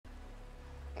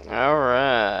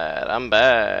Alright, I'm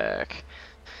back.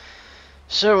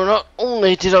 So not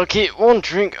only did I get one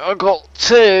drink, I got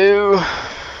two.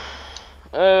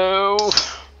 Oh.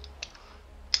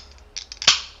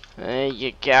 There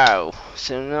you go.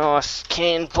 Some nice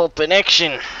can popping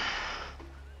action.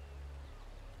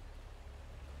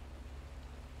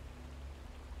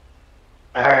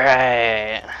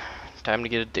 Alright. Time to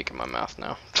get a dick in my mouth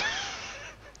now.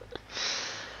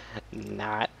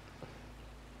 Not.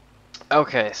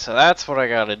 Okay, so that's what I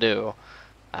gotta do.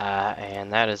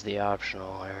 And that is the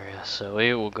optional area, so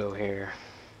we will go here.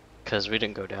 Because we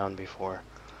didn't go down before.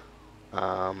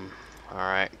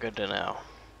 Alright, good to know.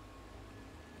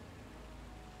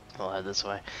 We'll head this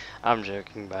way. I'm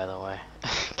joking, by the way,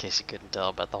 in case you couldn't tell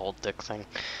about the whole dick thing.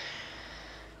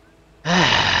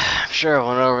 I'm sure I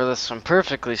went over this one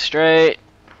perfectly straight.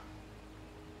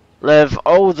 Love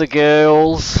all the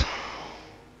girls.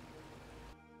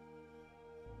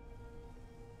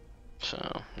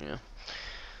 So, yeah.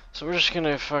 So we're just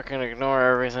gonna fucking ignore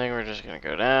everything. We're just gonna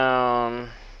go down.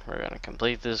 We're gonna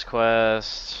complete this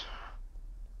quest.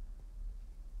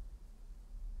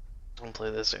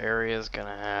 Hopefully this area is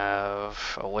gonna have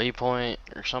a waypoint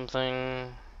or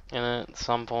something in it at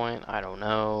some point. I don't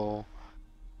know.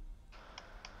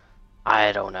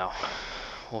 I don't know.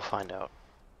 We'll find out.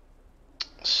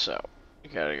 So, you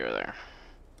gotta go there.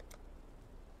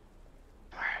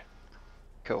 Alright.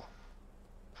 Cool.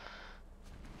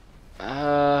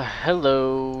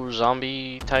 Hello,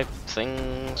 zombie type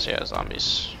things. Yeah,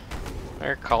 zombies.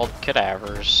 They're called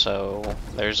cadavers, so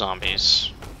they're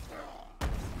zombies.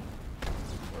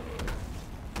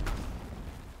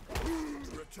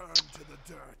 Return to the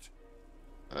dirt.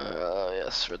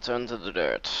 Yes, return to the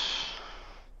dirt.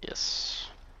 Yes.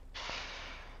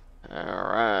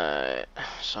 Alright.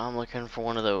 So I'm looking for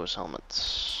one of those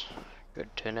helmets. Good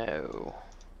to know.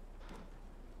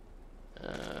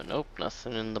 Nope,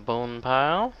 nothing in the bone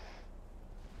pile.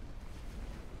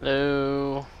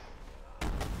 Hello.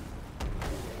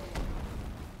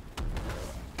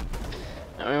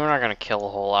 I mean, we're not gonna kill a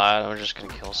whole lot. We're just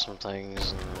gonna kill some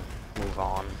things and move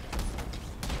on.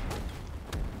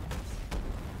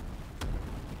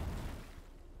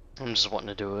 I'm just wanting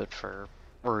to do it for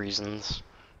reasons.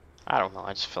 I don't know,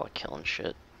 I just feel like killing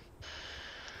shit.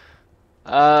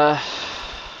 Okay.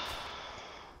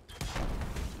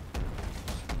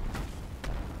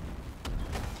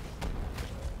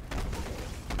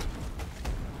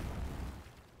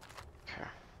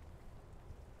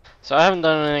 So I haven't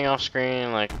done anything off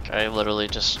screen, like I literally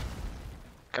just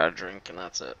got a drink and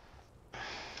that's it.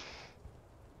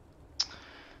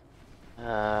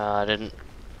 I didn't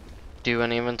do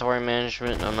any inventory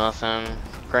management, no nothing.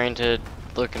 Granted,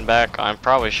 looking back, I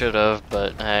probably should have,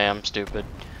 but hey, I'm stupid.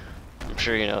 I'm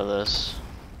sure you know this.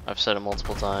 I've said it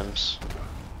multiple times.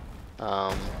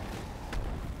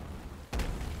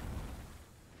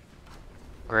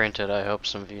 Granted, I hope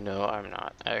some of you know I'm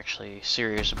not actually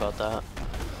serious about that.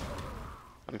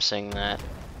 I'm saying that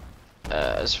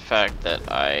as a fact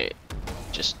that I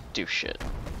just do shit.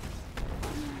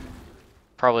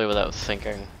 Probably without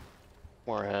thinking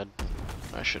more ahead.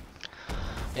 I should,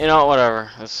 you know,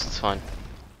 whatever. It's fine.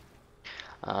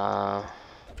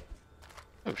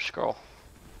 Oops, scroll.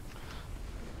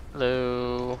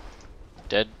 Hello,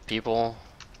 dead people.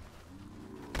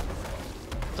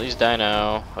 Please die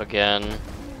now, again.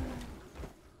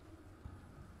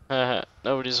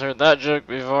 Nobody's heard that joke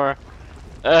before.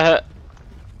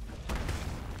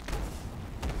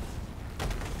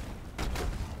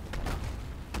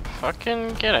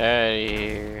 Fucking get out of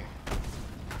here.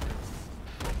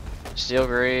 Steel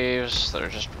graves, they're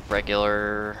just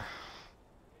regular.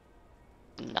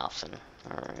 Nothing.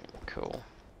 Alright, cool.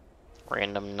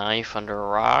 Random knife under a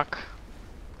rock.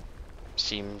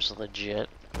 Seems legit.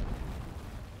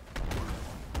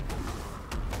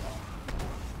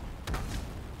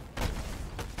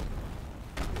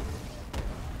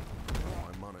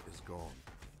 My mana is gone.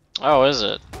 Oh, is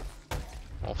it?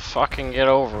 Well, fucking get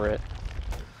over it.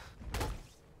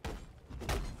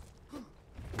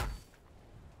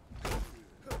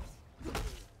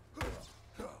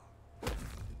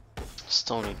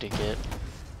 Still need to get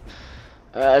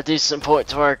a decent point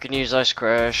to where I can use Ice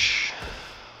Crash.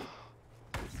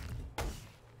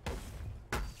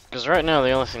 Because right now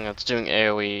the only thing that's doing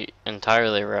AoE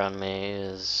entirely around me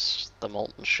is the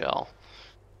Molten Shell.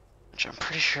 Which I'm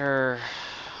pretty sure...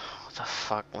 What the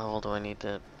fuck level do I need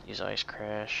to use Ice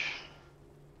Crash?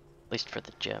 At least for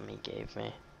the gem he gave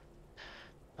me.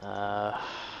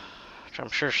 Which I'm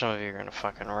sure some of you are gonna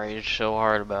fucking rage so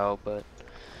hard about, but...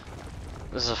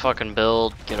 This is a fucking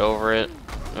build, get over it.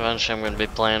 Eventually I'm gonna be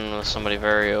playing with somebody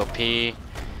very OP.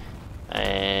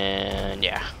 And yeah.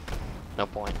 yeah, no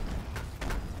point.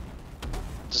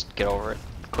 Just get over it.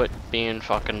 Quit being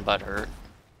fucking butthurt.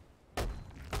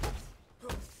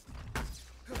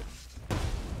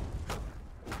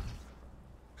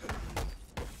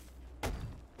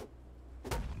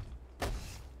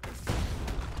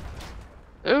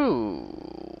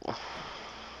 Ooh.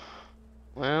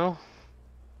 Well,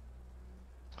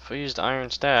 if I used iron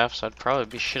staffs, I'd probably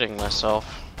be shitting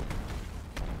myself.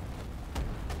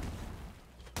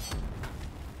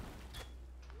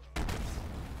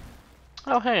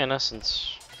 Oh, hey, in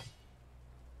essence.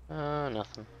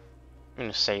 Nothing. I mean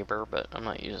a saber, but I'm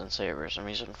not using sabers. I'm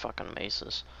using fucking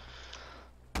maces.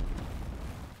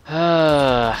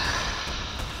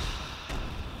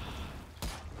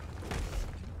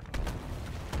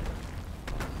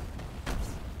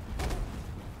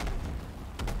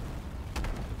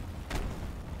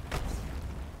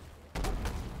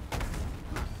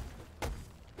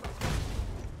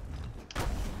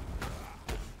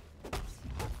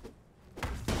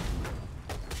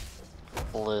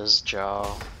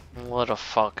 Blizzjaw. What a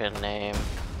fucking name.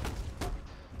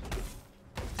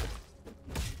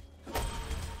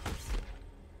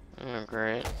 Oh,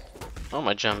 great. Oh,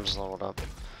 my gem's leveled up.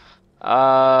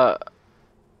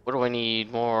 What do I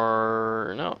need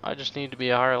more? No, I just need to be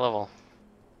a higher level.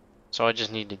 So I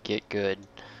just need to get good.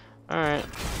 Alright.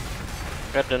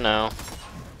 Good to know.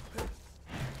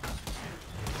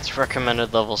 It's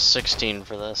recommended level 16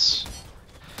 for this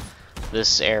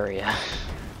area.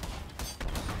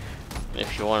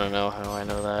 If you want to know how I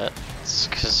know that, it's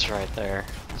because it's right there.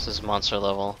 This is monster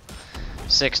level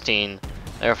 16,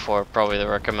 therefore probably the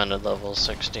recommended level is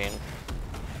 16.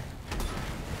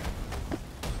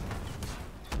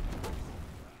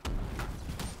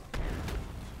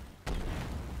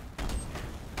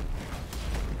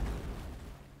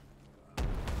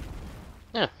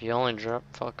 Yeah, you only drop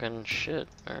fucking shit.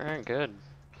 Alright, good.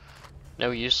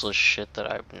 No useless shit that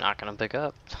I'm not gonna pick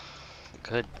up.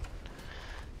 Good.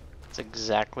 That's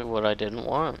exactly what I didn't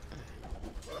want.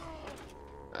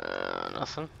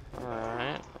 Nothing.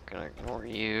 Alright, I'm gonna ignore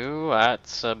you.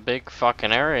 That's a big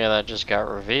fucking area that just got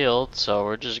revealed, so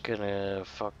we're just gonna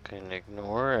fucking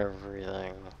ignore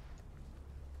everything.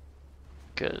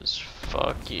 'Cause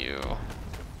fuck you.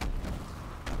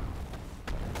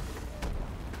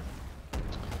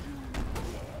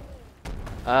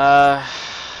 I'm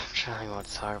trying to think what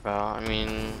to talk about. I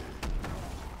mean,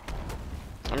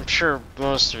 I'm sure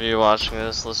most of you watching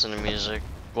this listen to music,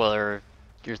 whether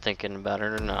you're thinking about it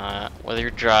or not. Whether you're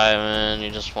driving,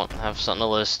 you just want to have something to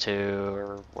listen to,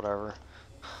 or whatever.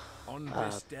 On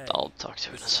this day, I'll talk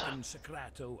to the it in a sec. second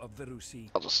Secreto of Verusi,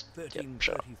 I'll just, yep,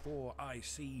 shut up. 1334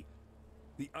 IC,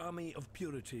 the army of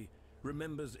purity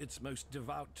remembers its most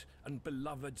devout and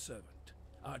beloved servant,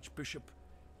 Archbishop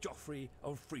Geoffrey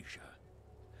of Frisia.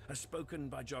 As spoken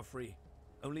by Geoffrey,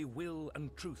 only will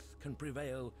and truth can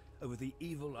prevail over the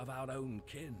evil of our own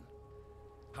kin.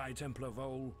 High Templar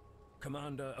Vol,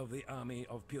 commander of the army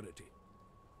of purity.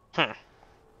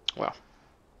 Well,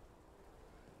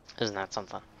 isn't that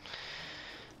something?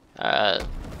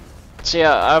 So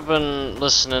yeah, I've been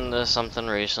listening to something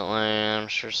recently. I'm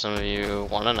sure some of you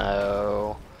want to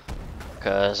know,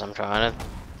 because I'm trying to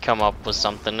come up with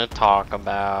something to talk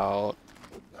about.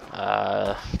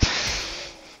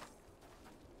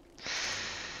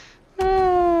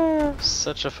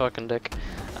 Such a fucking dick.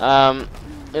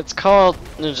 It's called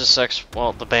Ninja Sex.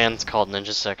 Well, the band's called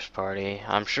Ninja Sex Party.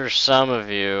 I'm sure some of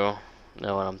you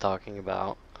know what I'm talking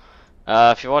about.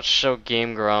 If you watch the show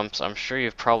Game Grumps, I'm sure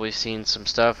you've probably seen some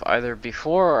stuff either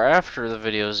before or after the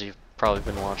videos you've probably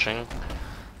been watching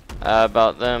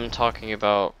about them talking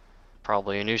about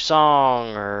probably a new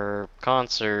song or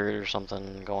concert or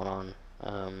something going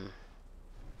on.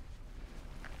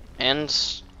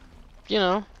 And, you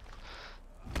know,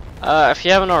 if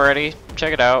you haven't already,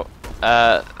 check it out.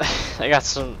 They got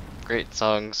some great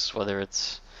songs, whether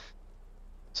it's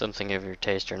something of your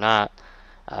taste or not.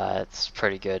 It's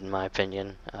pretty good in my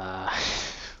opinion.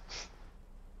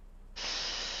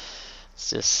 It's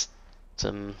just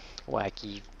some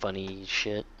wacky, funny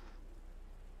shit.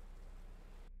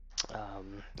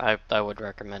 I would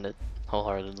recommend it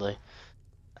wholeheartedly.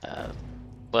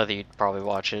 Whether you'd probably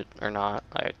watch it or not,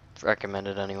 I recommend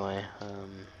it anyway.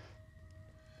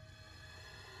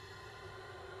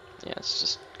 Yeah, it's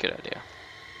just a good idea.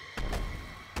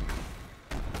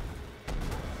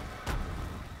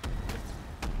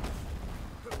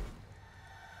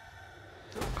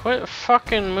 Quit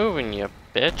fucking moving, you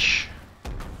bitch.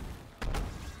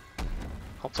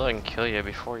 Hopefully I can kill you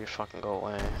before you fucking go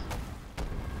away.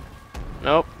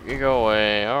 Nope, you go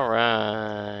away.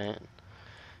 Alright.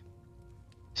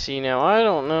 See, now I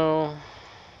don't know.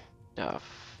 Oh,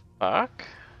 fuck?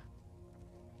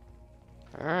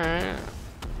 Alright.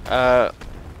 I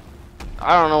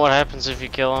don't know what happens if you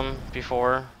kill him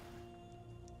before.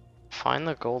 Find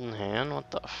the golden hand? What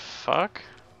the fuck?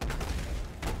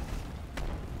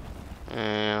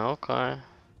 Yeah, okay.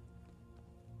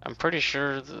 I'm pretty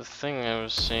sure the thing I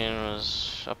was seeing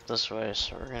was up this way,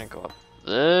 so we're gonna go up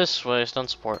this way. Stun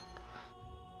support.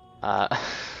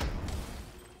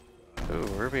 Ooh,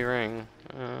 ruby ring.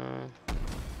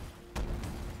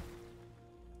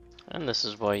 And this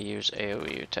is why you use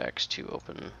AoE attacks to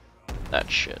open that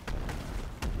shit.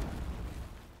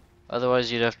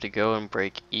 Otherwise, you'd have to go and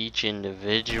break each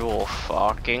individual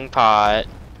fucking pot,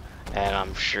 and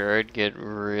I'm sure it'd get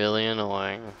really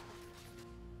annoying.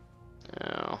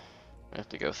 You have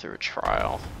to go through a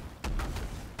trial,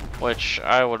 which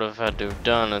I would have had to have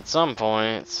done at some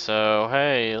point, so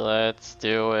hey, let's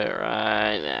do it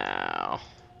right now.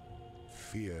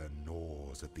 Fear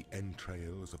gnaws at the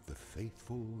entrails of the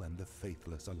faithful and the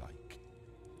faithless alike.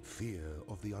 Fear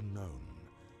of the unknown,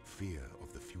 fear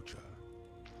of the future.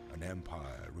 An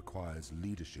empire requires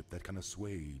leadership that can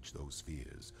assuage those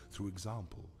fears through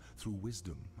example, through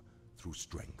wisdom, through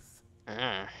strength.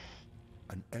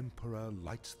 An emperor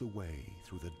lights the way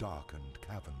through the darkened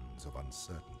caverns of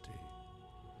uncertainty.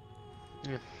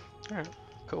 Yeah, alright,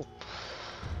 cool.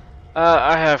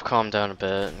 I have calmed down a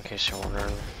bit, in case you're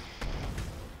wondering.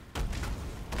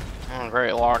 Oh,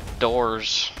 great, locked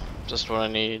doors. Just what I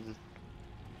need.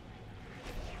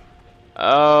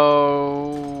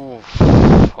 Oh,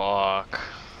 fuck.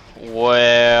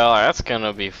 Well, that's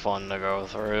gonna be fun to go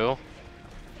through.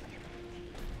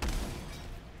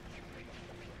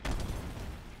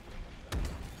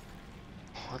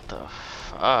 What the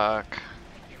fuck?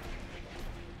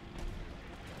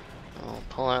 I'll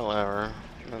pull that lever,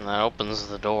 and that opens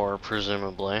the door,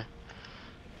 presumably.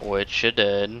 Which it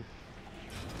did.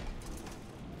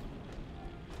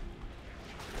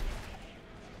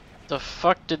 The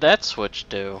fuck did that switch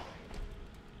do?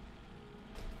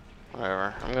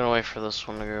 Whatever. I'm gonna wait for this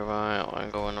one to go by. I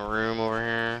wanna go in the room over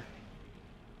here.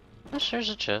 Yes, there's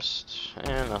a chest.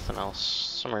 And nothing else.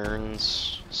 Some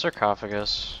urns.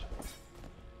 Sarcophagus.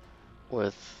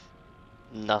 With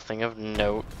nothing of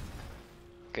note.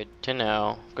 Good to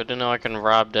know. Good to know I can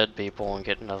rob dead people and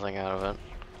get nothing out of it.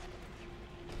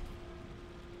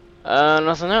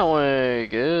 Nothing that way.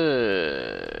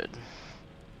 Good.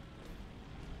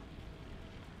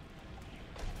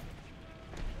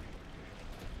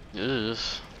 Ugh.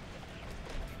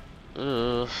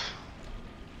 Ugh.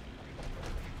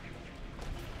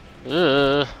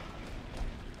 Ugh.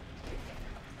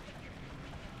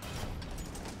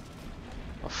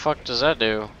 What the fuck does that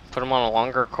do? Put him on a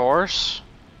longer course?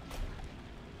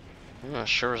 I'm not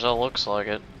sure as that looks like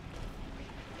it.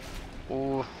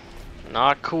 Ooh.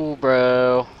 Not cool,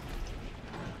 bro.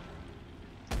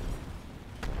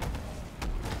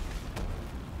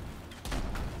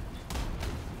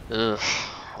 Ugh.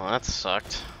 Well, that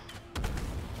sucked.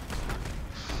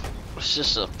 It's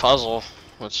just a puzzle,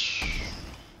 which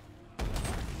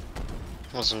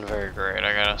wasn't very great,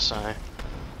 I gotta say.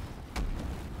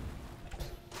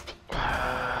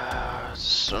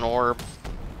 It's an orb,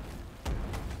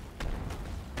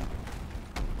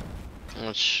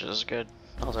 which is good.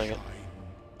 I'll take it. Shine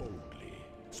boldly,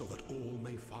 so that all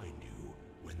may find you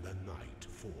when the night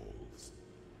falls.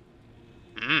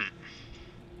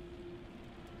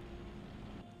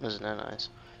 Isn't that nice?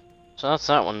 So that's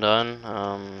that one done.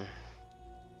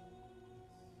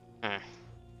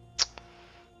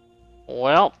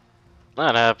 Well,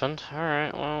 that happened.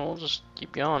 Alright, well, we'll just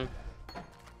keep going.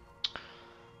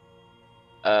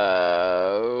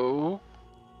 Okay.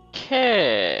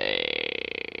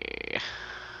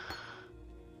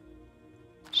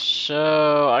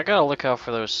 So, I gotta look out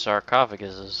for those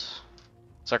sarcophaguses.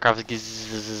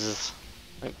 Sarcophaguses.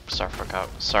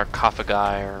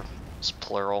 Sarcophagi, or it's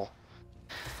plural.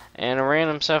 And a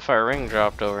random sapphire ring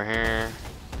dropped over here.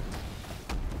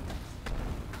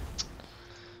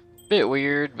 Bit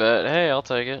weird, but hey, I'll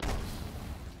take it.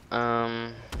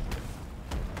 I'm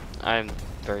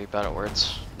very bad at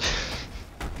words.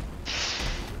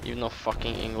 Even though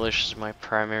fucking English is my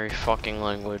primary fucking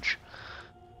language.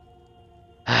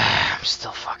 I'm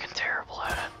still fucking terrible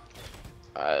at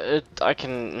it. I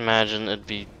can imagine it'd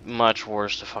be much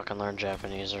worse to fucking learn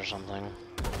Japanese or something.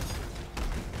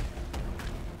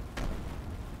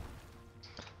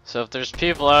 So if there's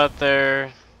people out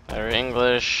there that are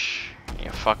English, you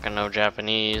fucking know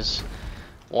Japanese,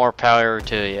 more power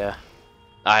to you.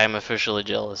 I am officially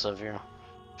jealous of you.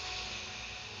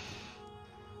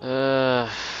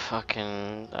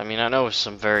 Fucking, I mean, I know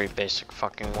some very basic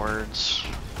fucking words.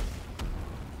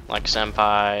 like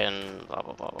senpai and blah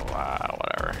blah blah blah blah,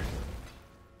 whatever.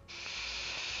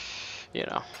 You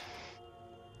know,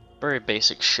 very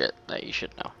basic shit that you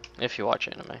should know if you watch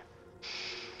anime.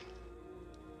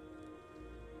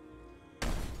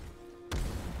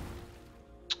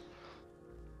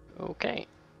 Okay.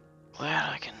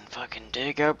 Glad I can fucking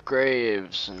dig up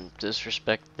graves and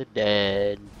disrespect the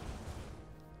dead.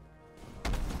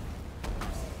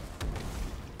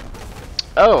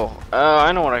 Oh,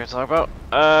 I know what I can talk about.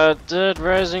 Dead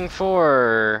Rising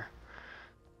 4.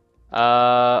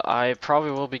 I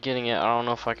probably will be getting it. I don't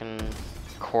know if I can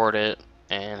record it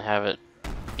and have it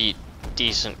be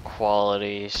decent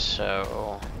quality,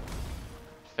 so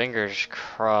fingers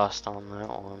crossed on that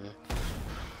one.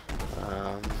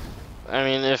 I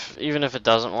mean, even if it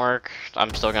doesn't work,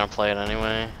 I'm still gonna play it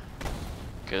anyway,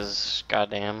 cause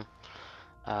goddamn,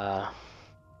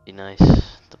 be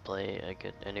nice to play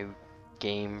a new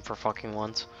game for fucking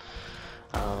once.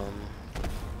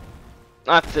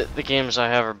 Not that the games I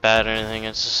have are bad or anything.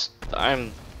 It's just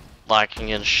I'm lacking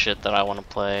in shit that I want to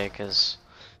play, cause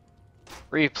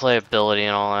replayability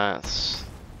and all that's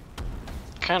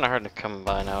kind of hard to come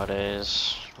by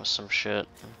nowadays with some shit.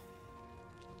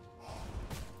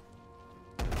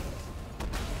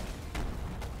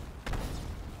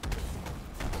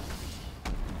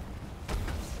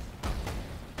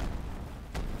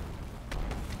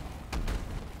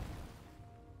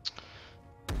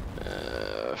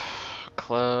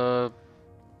 Club,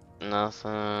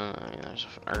 nothing. I mean, there's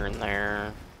an urn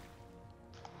there.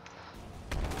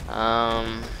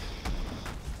 I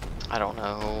don't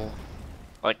know.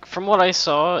 Like, from what I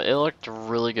saw, it looked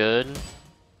really good.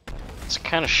 It's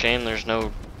kind of shame there's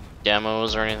no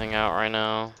demos or anything out right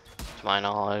now, to my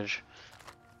knowledge.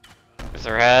 If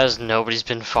there has, nobody's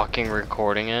been fucking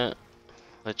recording it.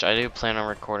 Which I do plan on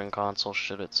recording console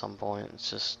shit at some point.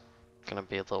 It's just gonna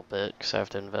be a little bit, because I have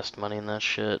to invest money in that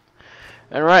shit.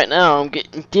 And right now I'm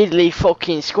getting diddly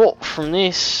fucking squat from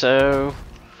this, so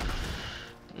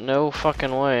no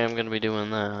fucking way I'm gonna be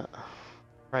doing that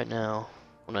right now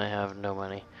when I have no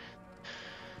money.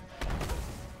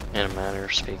 In a matter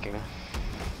of speaking.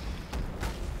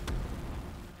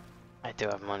 I do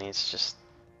have money, it's just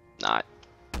not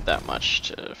that much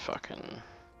to fucking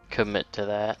commit to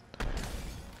that.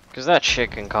 Cause that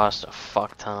shit can cost a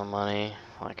fuck ton of money.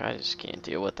 Like, I just can't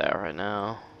deal with that right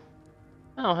now.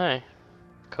 Oh hey.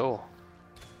 Cool.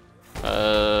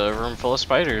 Room full of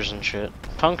spiders and shit.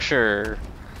 Puncture.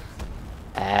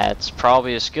 That's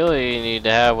probably a skill you need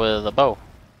to have with a bow.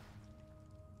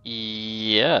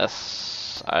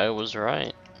 Yes, I was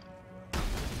right.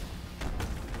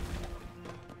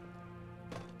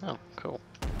 Oh, cool.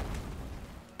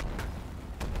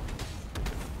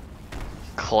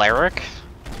 Cleric?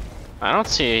 I don't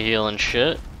see a healing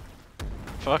shit.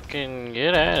 Fucking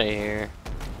get out of here.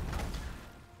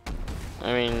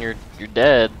 I mean, you're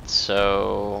dead,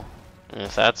 so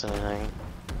if that's anything,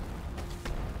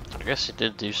 I guess you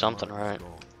did do something right.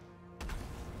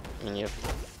 I mean, you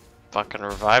fucking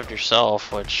revived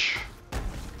yourself, which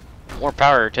more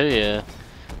power to you.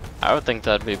 I would think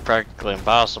that'd be practically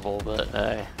impossible, but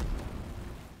hey,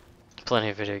 plenty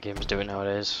of video games do it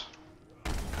nowadays.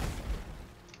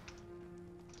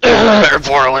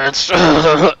 Borderlands.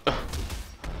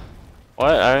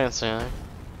 What? I didn't say anything.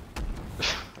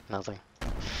 Nothing.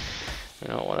 You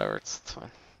know, whatever, it's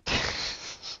fine.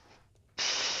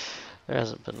 There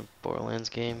hasn't been a Borderlands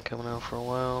game coming out for a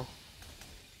while.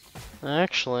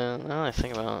 Actually, now that I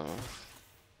think about it,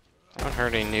 I haven't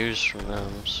heard any news from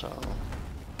them, so...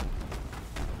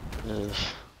 Ugh.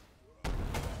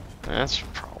 That's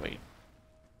probably...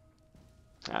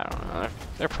 I don't know,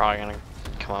 they're probably gonna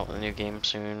come out with a new game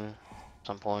soon, at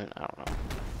some point, I don't know.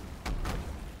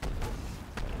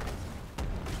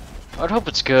 I'd hope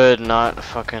it's good, not a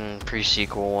fucking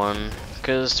pre-sequel one.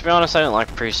 Because, to be honest, I didn't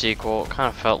like pre-sequel. It kind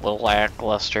of felt a little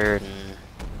lackluster and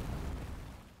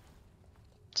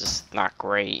just not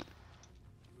great.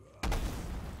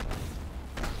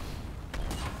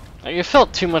 Like, it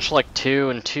felt too much like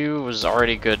 2, and 2 was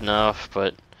already good enough,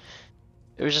 but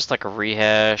it was just like a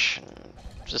rehash, and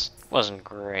just wasn't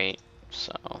great,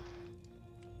 so...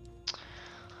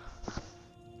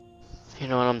 You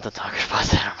know what, I'm done talking about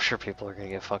that. I'm sure people are gonna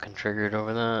get fucking triggered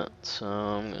over that, so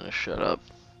I'm gonna shut up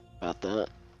about that.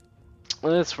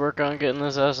 Let's work on getting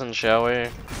this essence, shall we?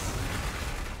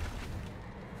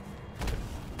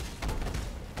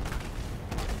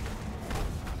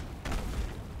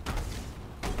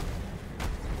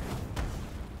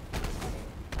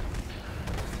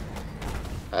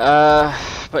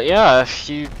 But yeah, if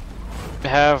you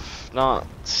have not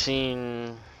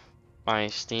seen my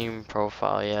Steam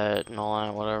profile yet and all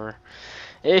that, whatever.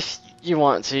 If you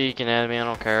want to, you can add me, I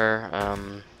don't care.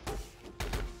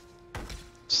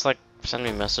 Just like send me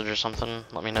a message or something.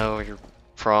 Let me know you're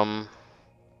from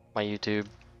my YouTube.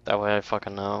 That way I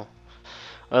fucking know.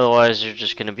 Otherwise, you're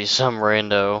just gonna be some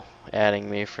rando adding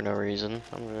me for no reason.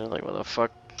 I'm gonna be like, what the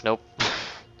fuck? Nope.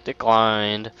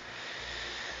 Declined.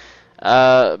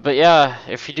 But yeah,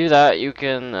 if you do that, you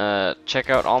can check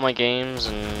out all my games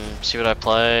and see what I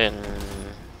play and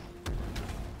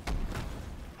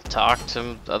talk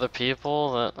to other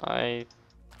people that I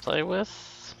play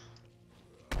with.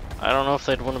 I don't know if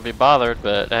they'd want to be bothered,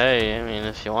 but hey, I mean,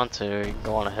 if you want to, you can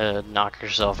go on ahead, knock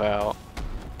yourself out.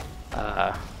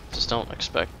 Just don't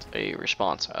expect a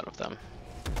response out of them.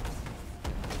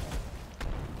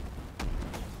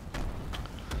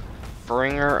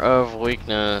 Bringer of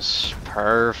Weakness.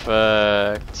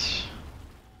 Perfect.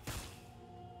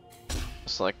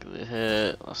 Let's like the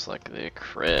hit. Let's like the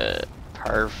crit.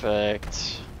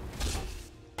 Perfect.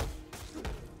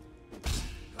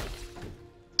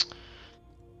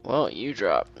 Well, you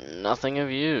drop nothing of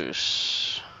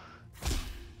use.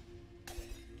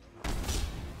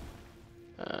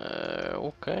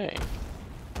 Okay.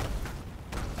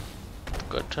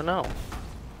 Good to know.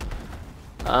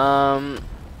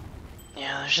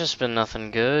 Yeah, there's just been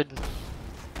nothing good.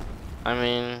 I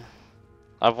mean,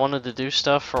 I've wanted to do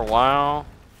stuff for a while.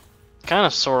 Kind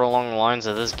of sort of along the lines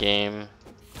of this game.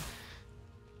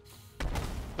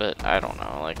 But I don't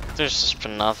know, like, there's just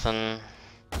been nothing,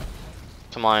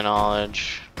 to my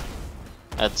knowledge,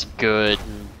 that's good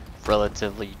and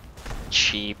relatively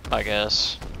cheap, I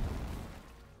guess.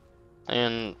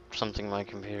 And something my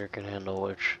computer can handle,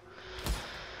 which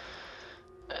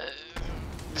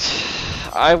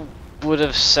I would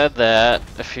have said that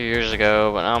a few years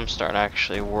ago, but now I'm starting to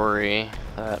actually worry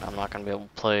that I'm not going to be able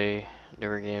to play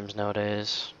newer games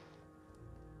nowadays.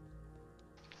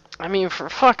 I mean, for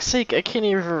fuck's sake, I can't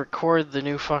even record the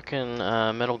new fucking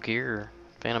Metal Gear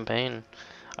Phantom Pain.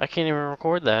 I can't even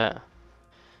record that.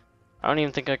 I don't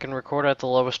even think I can record at the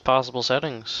lowest possible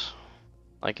settings.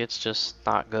 Like, it's just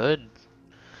not good.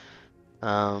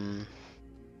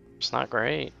 It's not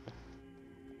great.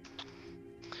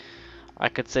 I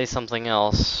could say something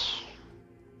else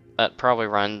that probably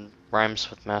rhymes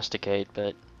with masticate,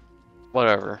 but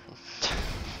whatever.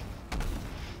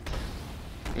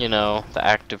 You know, the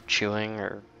act of chewing,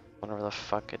 or whatever the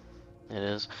fuck it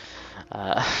is.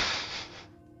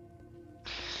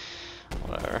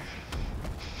 Whatever.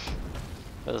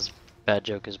 This bad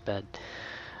joke is bad.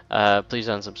 Please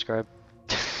unsubscribe.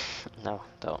 No,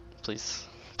 don't. Please.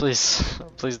 Please.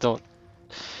 Please don't.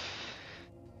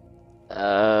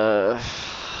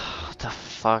 What the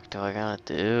fuck do I gotta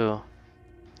do?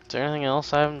 Is there anything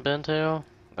else I haven't been to?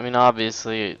 I mean,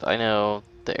 obviously, I know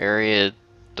the area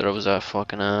that I was at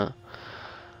fucking at.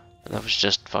 That was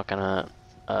just fucking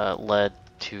led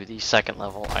to the second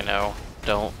level. I know.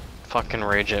 Don't fucking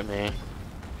rage at me.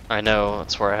 I know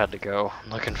that's where I had to go.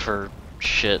 I'm looking for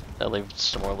shit that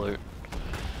leads to more loot.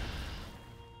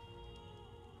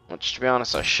 Which, to be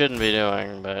honest, I shouldn't be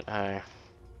doing, but hey.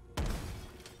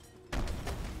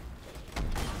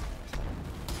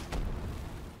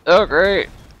 Oh, great!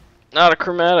 Not a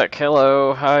chromatic.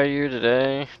 Hello, how are you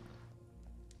today?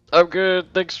 I'm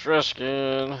good, thanks for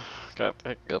asking. Got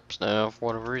hiccups now for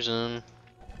whatever reason.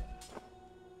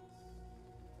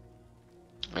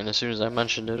 And as soon as I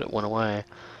mentioned it, it went away.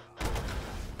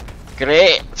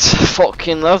 Great!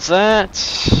 Fucking love that!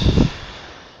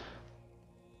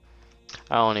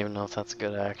 I don't even know if that's a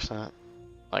good accent.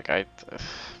 Like, I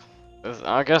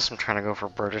guess I'm trying to go for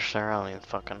British there, I don't even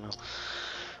fucking know.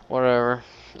 Whatever.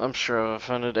 I'm sure I've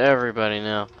offended everybody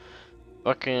now.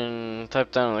 Fucking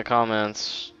type down in the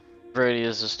comments, Brady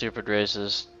is a stupid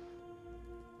racist.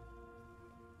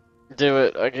 Do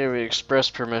it. I give you express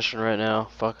permission right now.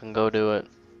 Fucking go do it.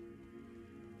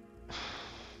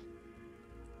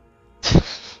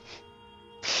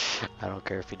 I don't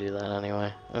care if you do that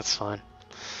anyway. That's fine.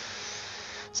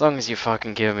 As long as you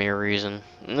fucking give me a reason.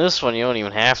 In this one, you don't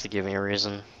even have to give me a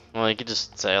reason. Well, you could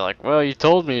just say like, well, you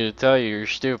told me to tell you you're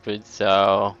stupid,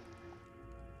 so...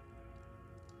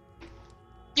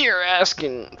 You're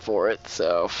asking for it,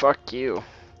 so fuck you.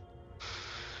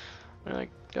 Like,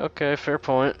 okay, fair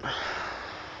point.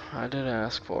 I did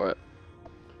ask for it.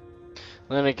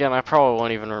 Then again, I probably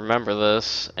won't even remember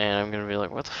this, and I'm gonna be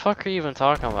like, what the fuck are you even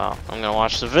talking about? I'm gonna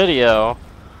watch the video,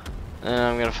 and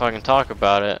I'm gonna fucking talk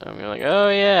about it, and I'm gonna be like, oh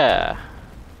yeah.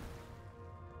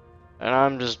 And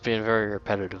I'm just being very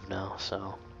repetitive now,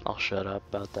 so I'll shut up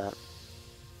about that.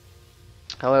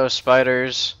 Hello,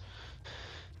 spiders.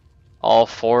 All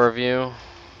 4 of you.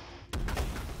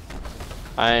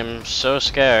 I'm so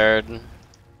scared.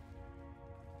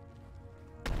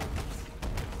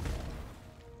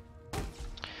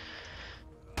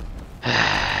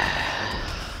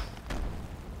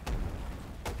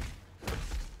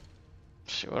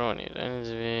 see, what do I need? I need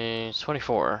to be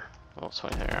 24. Well,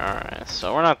 23. Alright,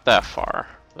 so we're not that far,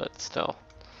 but still.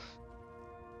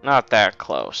 Not that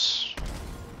close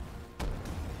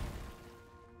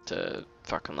to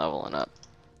fucking leveling up.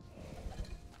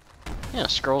 Yeah,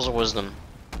 Scrolls of Wisdom.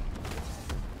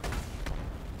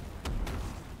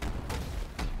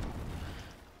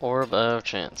 Orb of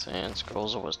Chance and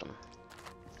Scrolls of Wisdom.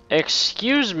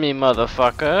 Excuse me,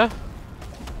 motherfucker.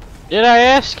 Did I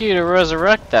ask you to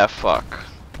resurrect that fuck?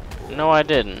 No, I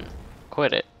didn't.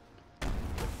 Quit it.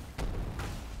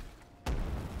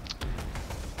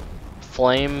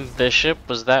 Flame Bishop,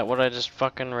 was that what I just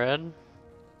fucking read?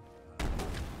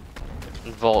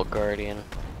 Vault Guardian.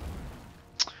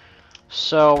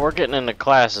 So, we're getting into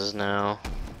classes now.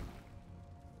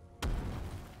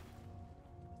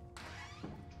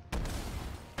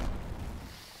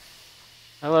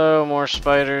 Hello, more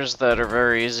spiders that are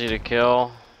very easy to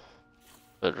kill,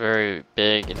 but very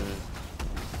big and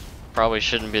probably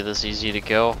shouldn't be this easy to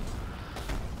kill.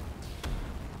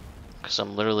 Because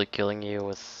I'm literally killing you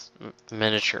with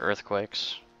miniature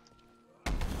earthquakes.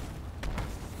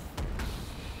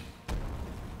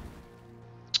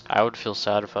 I would feel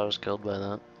sad if I was killed by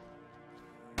that.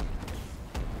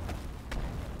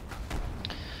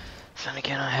 Then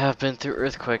again, I have been through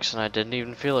earthquakes and I didn't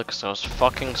even feel it because I was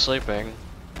fucking sleeping.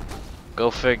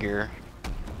 Go figure.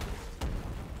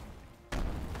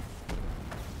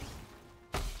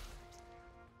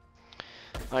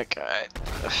 Like,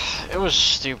 it was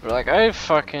stupid. Like, I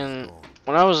fucking,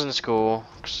 when I was in school,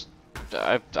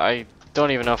 I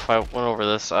don't even know if I went over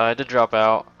this. I did drop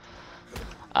out.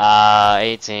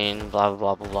 18, blah, blah,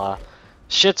 blah, blah, blah.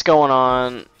 Shit's going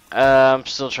on. I'm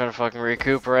still trying to fucking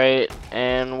recuperate.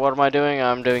 And what am I doing?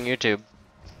 I'm doing YouTube.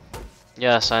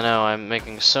 Yes, I know. I'm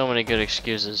making so many good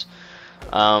excuses.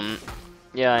 Yeah,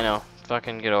 I know.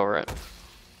 Fucking get over it.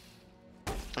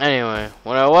 Anyway,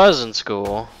 when I was in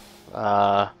school, when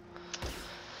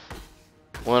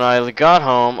I got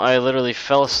home, I literally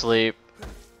fell asleep,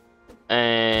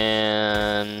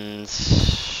 and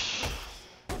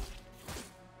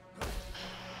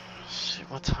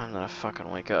what time did I fucking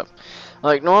wake up?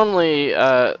 Like, normally,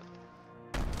 when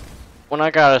I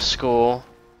got out of school,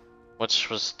 which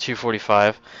was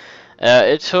 2:45,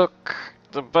 it took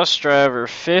the bus driver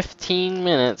 15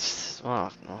 minutes,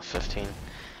 well, no, 15,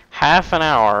 half an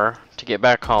hour to get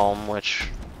back home, which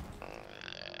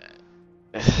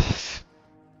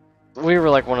we were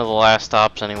like one of the last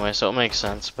stops anyway, so it makes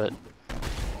sense, but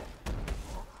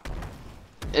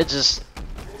it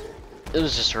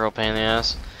was just a real pain in the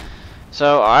ass.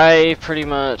 So I pretty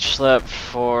much slept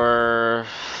for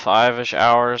 5-ish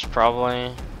hours,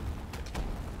 probably.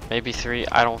 Maybe 3,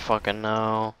 I don't fucking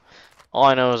know. All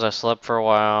I know is I slept for a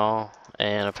while,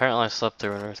 and apparently I slept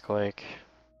through an earthquake.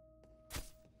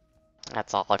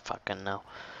 That's all I fucking know.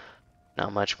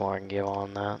 Not much more I can give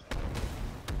on that.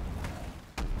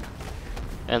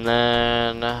 And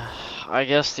then, I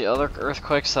guess the other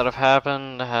earthquakes that have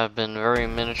happened have been very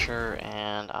miniature,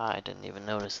 and I didn't even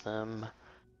notice them.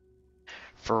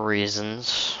 For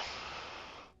reasons.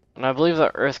 And I believe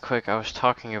the earthquake I was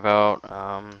talking about,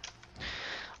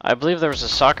 I believe there was a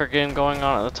soccer game going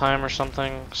on at the time or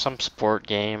something. Some sport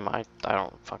game. I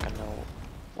don't fucking know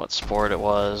what sport it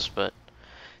was, but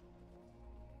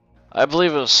I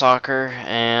believe it was soccer,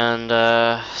 and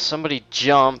somebody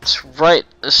jumped right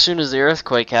as soon as the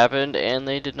earthquake happened, and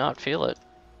they did not feel it.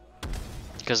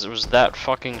 Because it was that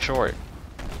fucking short.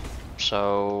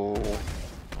 So,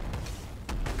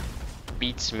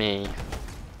 beats me.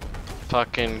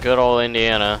 Fucking good old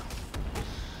Indiana.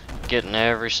 Getting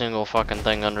every single fucking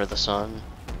thing under the sun.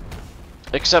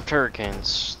 Except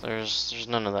hurricanes. There's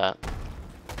none of that.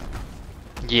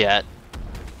 Yet.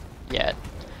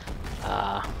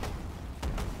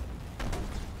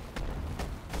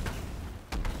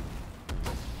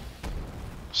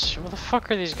 See, what the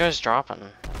fuck are these guys dropping?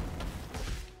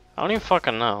 I don't even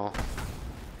fucking know.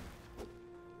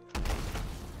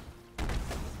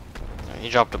 He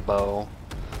dropped a bow.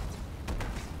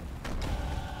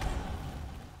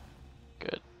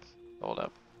 Good. Hold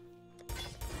up.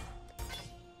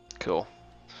 Cool.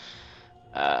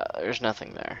 There's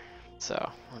nothing there.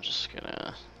 So, I'm just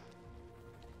gonna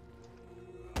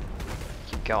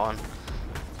keep going.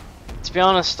 To be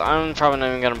honest, I'm probably not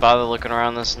even gonna bother looking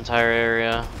around this entire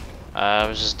area. I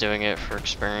was just doing it for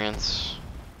experience.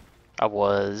 I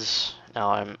was.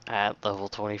 Now I'm at level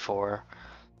 24.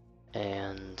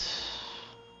 And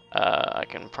I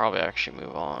can probably actually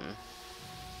move on.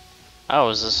 Oh,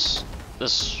 is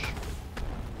this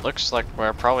looks like where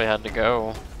I probably had to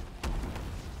go.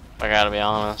 I gotta be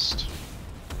honest.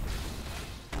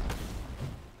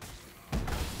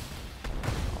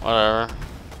 Whatever.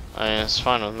 I mean, it's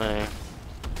fine with me.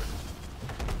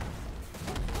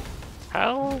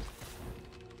 How?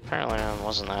 Apparently I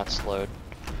wasn't that slowed.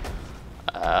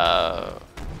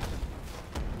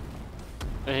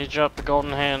 Did he drop the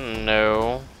golden hand?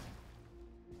 No.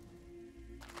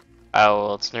 Oh,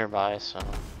 well, it's nearby, so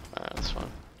that's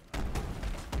fine.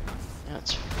 Yeah,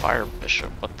 it's Fire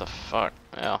Bishop. What the fuck?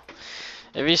 Yeah.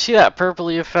 If you see that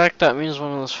purpley effect, that means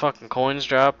one of those fucking coins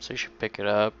dropped, so you should pick it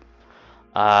up.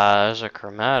 There's a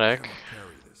chromatic.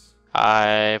 I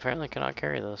apparently cannot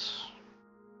carry this.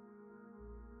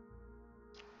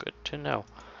 Good to know.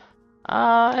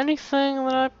 Anything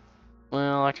that I...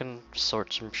 Well, I can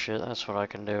sort some shit, that's what I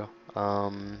can do.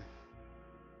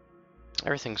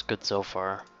 Everything's good so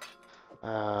far.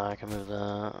 I can move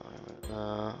that,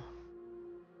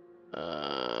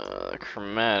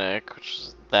 chromatic, which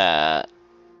is that.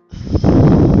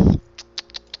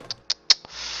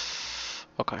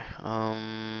 Okay,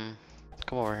 come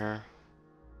over here.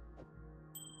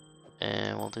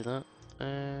 And we'll do that.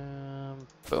 And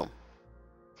boom.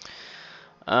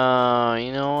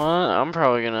 You know what? I'm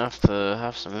probably gonna have to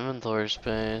have some inventory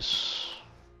space.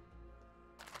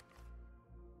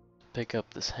 Pick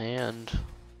up this hand.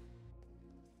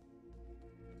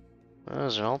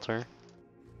 There's an altar.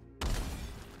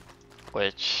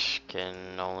 Which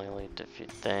can only lead to a few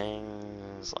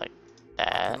things like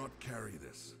that.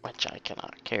 Which I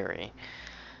cannot carry.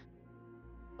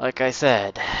 Like I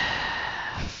said.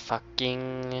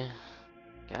 Fucking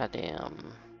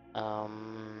goddamn.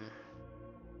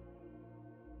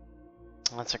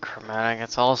 That's a chromatic.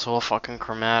 It's also a fucking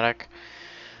chromatic.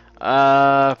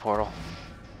 Portal.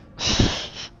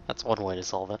 That's one way to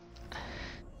solve it.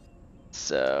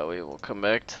 So we will come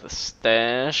back to the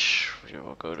stash. We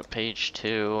will go to page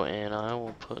 2, and I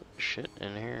will put shit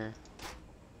in here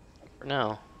for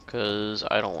now, cause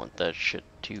I don't want that shit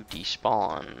to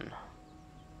despawn.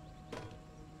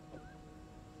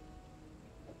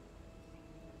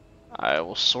 I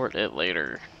will sort it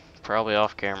later, probably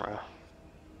off camera.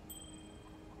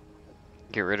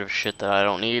 Get rid of shit that I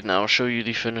don't need, and I'll show you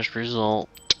the finished result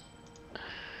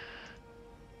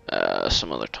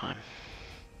some other time.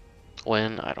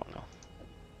 When, I don't know.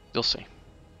 You'll see.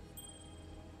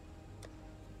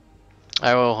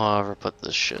 I will, however, put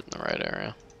this shit in the right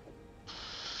area.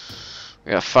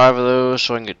 We got 5 of those,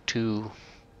 so I can get 2.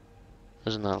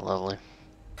 Isn't that lovely?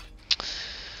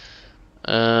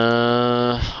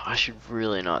 I should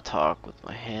really not talk with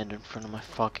my hand in front of my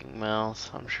fucking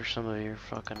mouth. I'm sure some of you are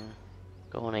fucking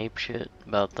going ape shit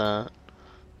about that.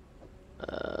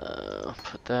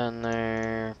 Put that in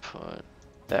there, put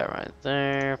that right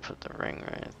there, put the ring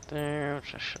right there,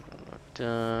 which I shouldn't have looked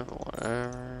at, but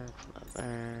whatever, put that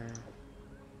there,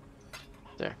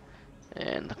 there,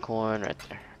 and the coin right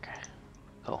there, okay,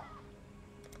 cool,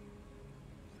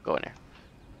 go in there,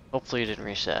 hopefully it didn't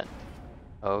reset,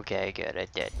 okay, good,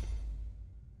 it did.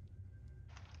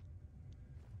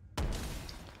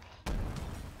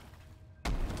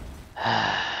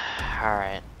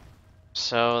 Alright,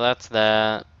 so that's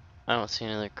that. I don't see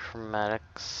any other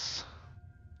chromatics.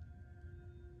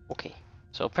 Okay,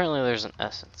 so apparently there's an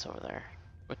essence over there,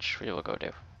 which we will go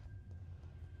do.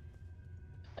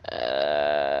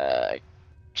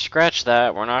 Scratch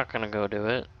that, we're not gonna go do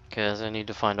it, because I need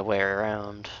to find a way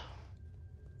around.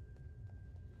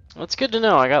 Well, it's good to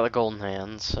know I got the golden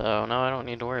hands, so now I don't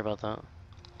need to worry about that.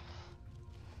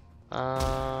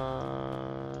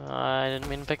 I didn't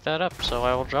mean to pick that up, so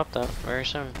I will drop that very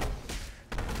soon.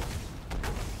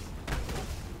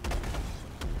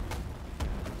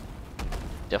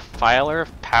 Defiler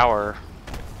of Power.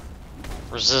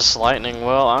 Resist lightning.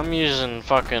 Well, I'm using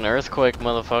fucking Earthquake,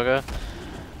 motherfucker.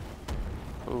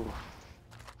 Ooh.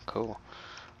 Cool.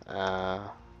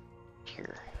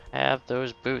 Here. Have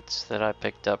those boots that I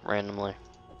picked up randomly.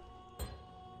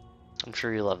 I'm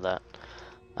sure you love that.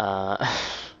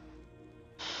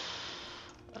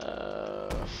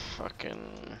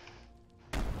 Fucking...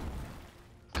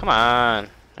 Come on.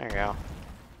 There you go.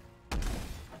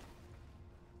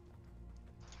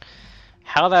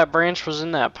 How that branch was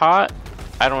in that pot?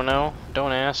 I don't know.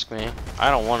 Don't ask me. I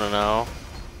don't want to know.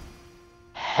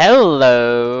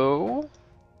 Hello?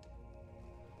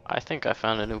 I think I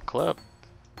found a new club.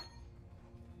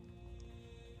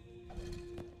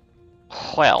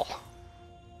 Well.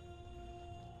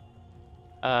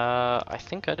 I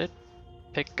think I did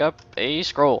pick up a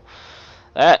scroll.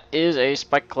 That is a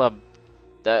spike club.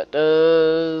 That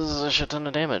does a shit ton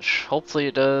of damage. Hopefully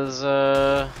it does,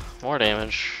 more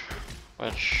damage.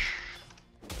 Which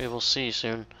we will see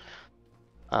soon.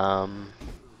 I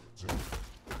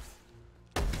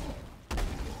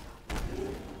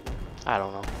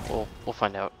don't know. We'll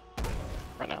find out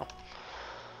right now.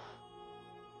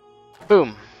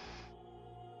 Boom.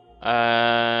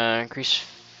 Increase.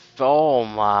 Oh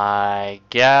my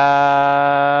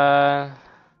god.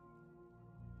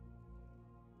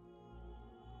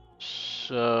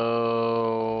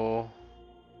 So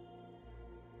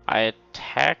I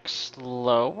attack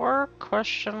slower?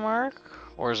 Question mark?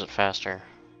 Or is it faster?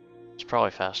 It's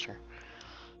probably faster.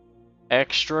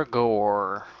 Extra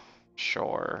gore.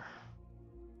 Sure.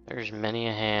 There's many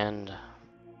a hand.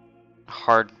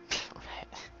 Hard.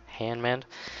 Handman?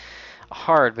 A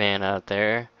hard man out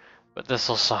there. But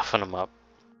this'll soften him up.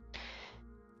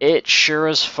 It sure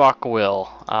as fuck will.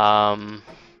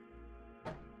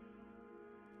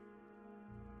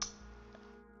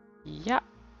 Yeah.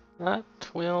 That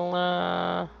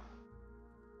will,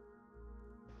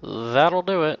 that'll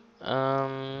do it.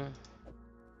 And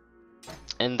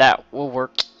that will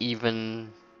work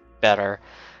even better.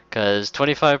 Because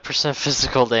 25%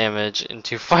 physical damage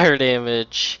into fire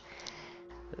damage,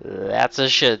 that's a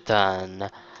shit ton.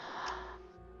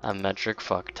 A metric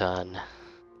fuck ton.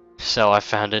 So I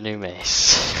found a new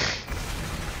mace.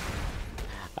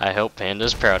 I hope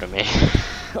Panda's proud of me.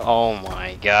 Oh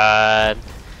my god.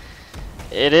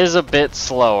 It is a bit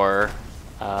slower.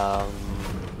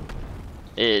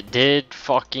 It did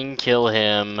fucking kill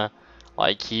him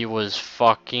like he was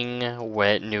fucking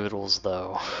wet noodles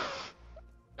though.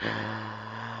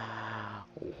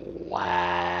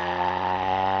 Wow.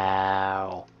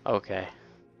 Okay.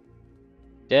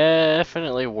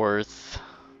 Definitely worth.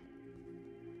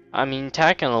 I mean,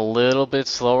 tacking a little bit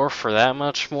slower for that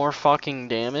much more fucking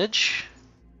damage.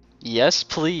 Yes,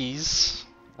 please.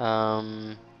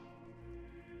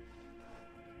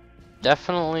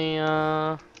 Definitely,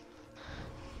 I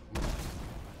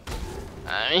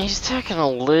mean, he's taking a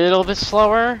little bit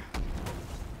slower.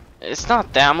 It's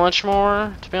not that much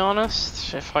more, to be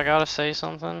honest, if I gotta say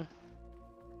something.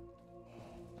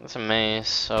 It's a mace,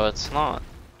 so it's not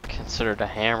considered a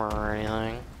hammer or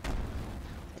anything.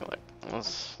 Like,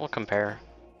 we'll compare.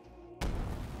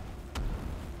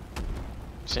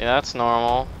 See, that's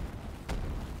normal.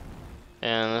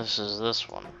 And this is this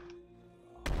one.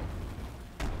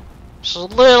 Just a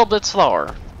little bit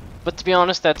slower. But to be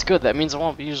honest, that's good. That means I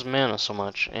won't be using mana so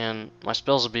much, and my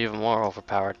spells will be even more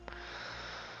overpowered.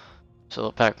 So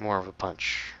they'll pack more of a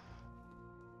punch.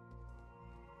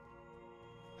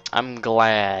 I'm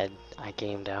glad I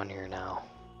came down here now.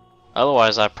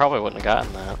 Otherwise, I probably wouldn't have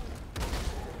gotten that.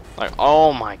 Like,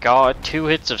 oh my god, 2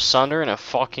 hits of Sunder and it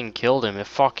fucking killed him. It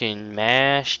fucking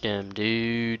mashed him,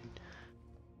 dude.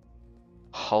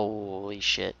 Holy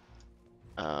shit.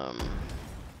 Wow,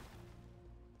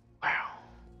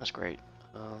 that's great.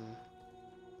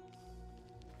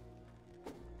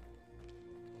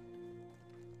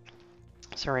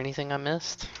 Is there anything I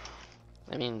missed?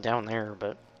 I mean, down there,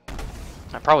 but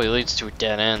that probably leads to a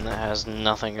dead end that has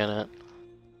nothing in it.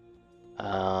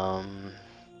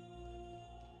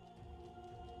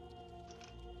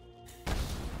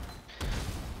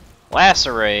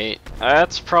 Lacerate.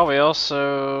 That's probably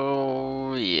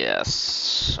also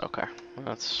yes. Okay,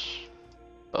 that's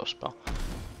bow spell.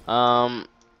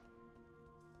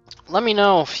 Let me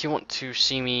know if you want to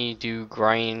see me do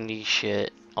grindy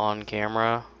shit on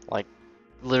camera, like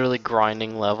literally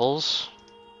grinding levels.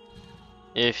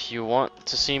 If you want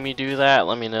to see me do that,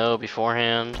 let me know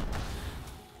beforehand.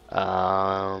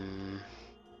 Because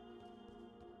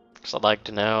I'd like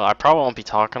to know. I probably won't be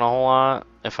talking a whole lot.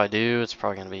 If I do, it's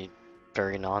probably gonna be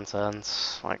very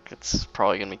nonsense. Like, it's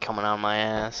probably gonna be coming out of my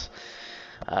ass.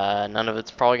 None of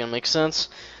it's probably gonna make sense.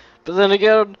 But then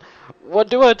again, what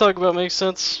do I talk about makes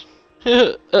sense?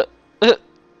 It's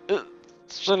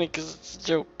funny because it's a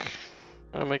joke.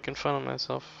 I'm making fun of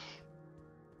myself.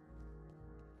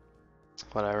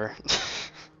 Whatever.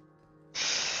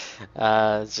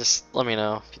 Just let me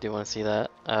know if you do want to see that.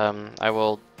 I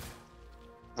will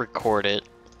record it.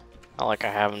 Not like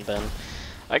I haven't been.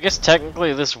 I guess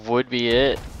technically this would be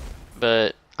it,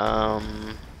 but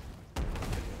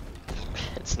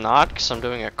it's not because I'm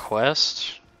doing a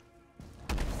quest.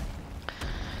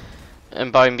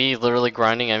 And by me literally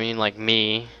grinding, I mean like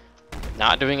me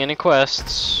not doing any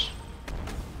quests.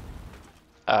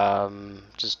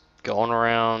 Just going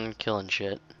around killing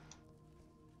shit.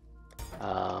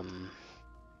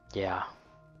 Yeah.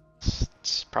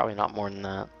 It's probably not more than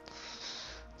that.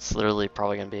 It's literally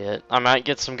probably gonna be it. I might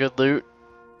get some good loot.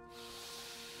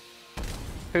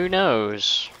 Who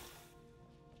knows?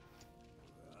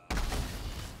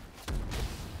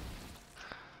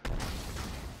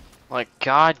 Like,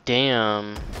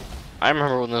 goddamn. I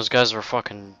remember when those guys were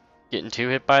fucking getting 2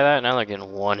 hit by that, now they're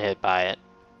getting 1 hit by it.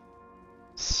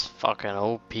 It's fucking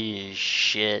OP as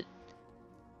shit.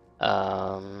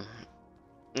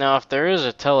 Now, if there is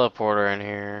a teleporter in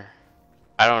here,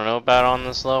 I don't know about on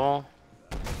this level.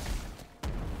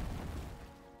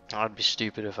 I'd be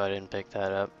stupid if I didn't pick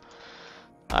that up.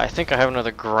 I think I have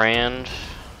another grand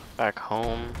back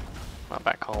home. Not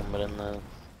back home, but in the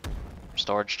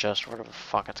storage chest, whatever the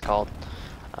fuck it's called.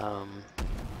 Well,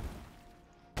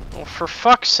 for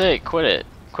fuck's sake, quit it.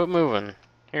 Quit moving.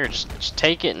 Here, just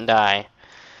take it and die.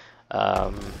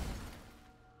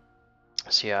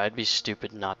 So yeah, I'd be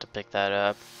stupid not to pick that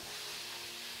up.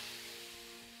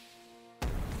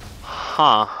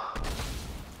 Huh.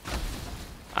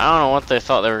 I don't know what they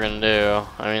thought they were gonna do.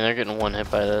 I mean, they're getting one hit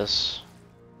by this.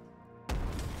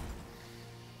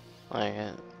 Like,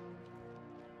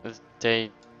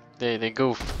 they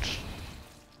goofed.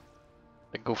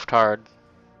 They goofed hard.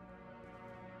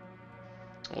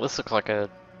 Well, this looks like a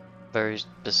very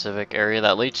specific area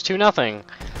that leads to nothing.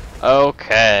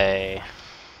 Okay.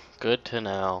 Good to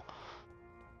know.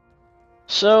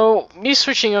 So, me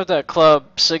switching up that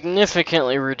club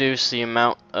significantly reduced the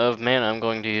amount of mana I'm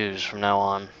going to use from now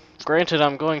on. Granted,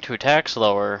 I'm going to attack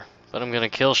slower, but I'm going to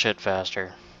kill shit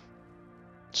faster.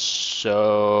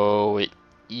 So, it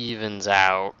evens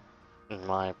out, in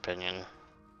my opinion.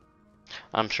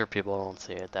 I'm sure people don't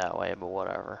see it that way, but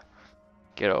whatever.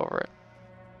 Get over it.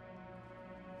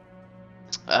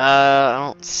 I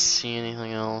don't see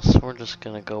anything else. We're just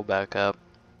gonna go back up.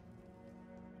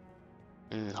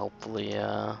 And hopefully,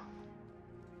 oh,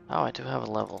 I do have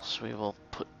a level, so we will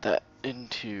put that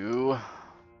into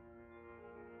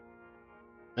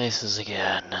maces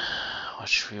again,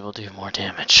 which we will do more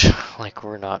damage. Like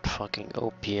we're not fucking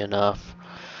OP enough.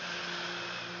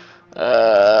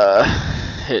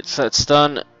 Hits that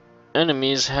stun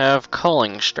enemies have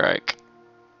Culling Strike.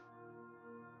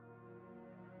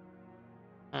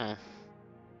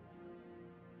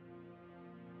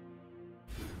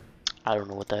 I don't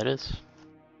know what that is.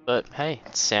 But hey,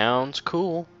 it sounds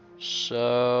cool,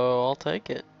 so I'll take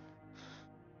it.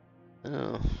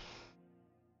 Oh.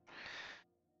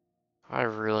 I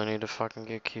really need to fucking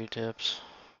get Q-tips.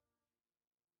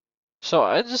 So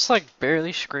I just like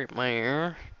barely scraped my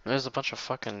ear. There's a bunch of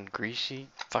fucking greasy,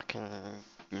 fucking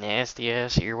nasty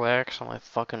ass earwax on my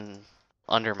fucking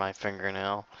under my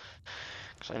fingernail.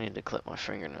 Cause I need to clip my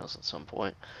fingernails at some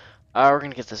point. We're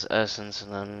gonna get this essence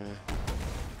and then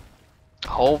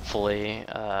hopefully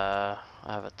I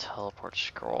have a teleport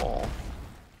scroll.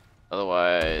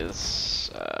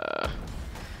 Otherwise,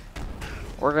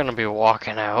 we're gonna be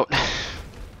walking out.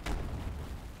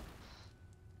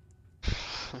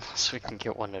 Unless we can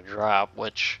get one to drop,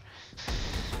 which,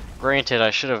 granted, I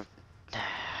should have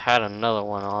had another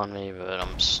one on me, but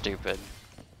I'm stupid.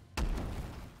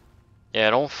 Yeah,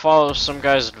 don't follow some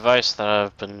guy's advice that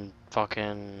I've been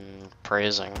fucking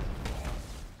praising.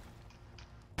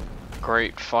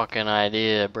 Great fucking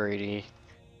idea, Brady.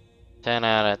 10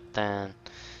 out of 10.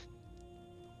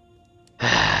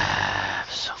 I'm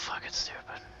so fucking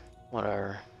stupid.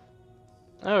 Whatever.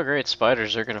 Oh great,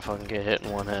 spiders are gonna fucking get hit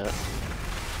in one hit.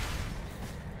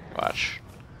 Watch.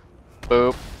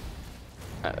 Boop.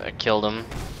 I killed him.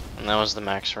 And that was the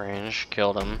max range.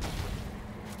 Killed him.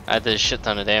 I did a shit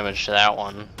ton of damage to that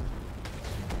one.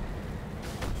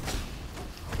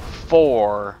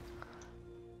 4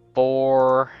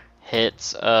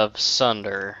 hits of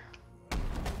Sunder.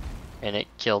 And it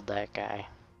killed that guy.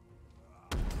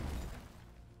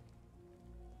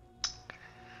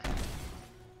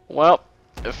 Well,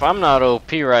 if I'm not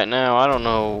OP right now, I don't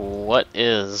know what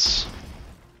is.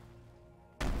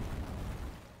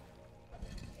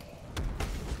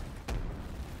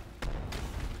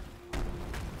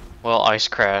 Well, Ice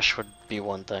Crash would be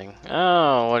one thing.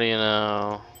 Oh, what do you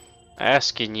know?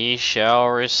 Ask and ye shall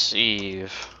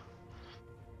receive.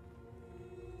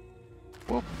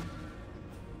 Whoop.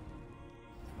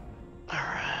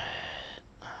 Alright.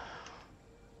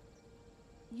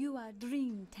 You are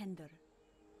Dream Tender,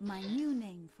 my new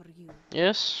name for you.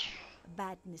 Yes?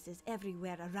 Badness is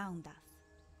everywhere around us.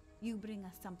 You bring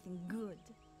us something good.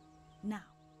 Now,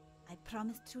 I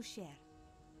promise to share.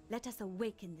 Let us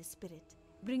awaken the spirit.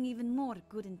 Bring even more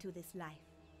good into this life.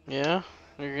 Yeah?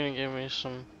 You're gonna give me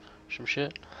some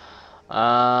shit?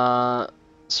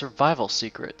 Survival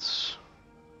secrets.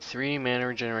 3 mana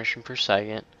regeneration per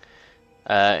second.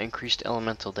 Increased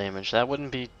elemental damage. That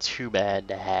wouldn't be too bad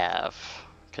to have,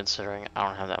 considering I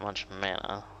don't have that much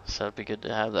mana. So it'd be good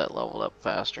to have that leveled up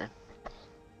faster.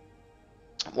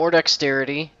 More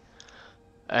dexterity.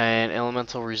 And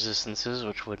elemental resistances,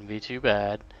 which wouldn't be too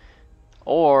bad.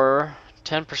 Or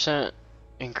 10%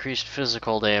 increased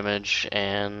physical damage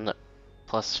and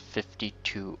plus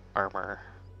 52 armor.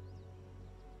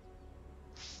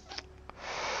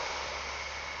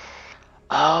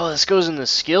 Oh, this goes in the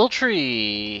skill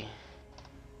tree.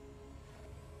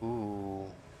 Ooh.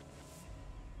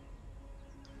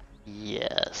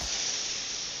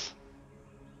 Yes.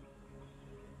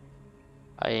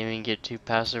 I even get 2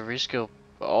 passive reskill.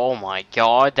 Oh my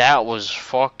god, that was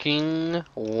fucking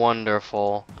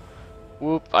wonderful.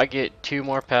 Whoop, I get 2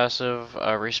 more passive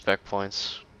respec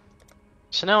points.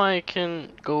 So now I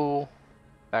can go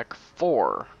back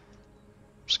 4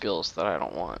 skills that I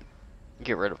don't want.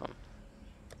 Get rid of them.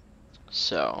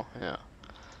 So, yeah.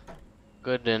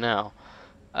 Good to know.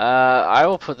 I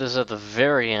will put this at the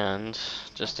very end,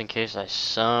 just in case I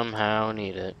somehow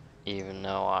need it, even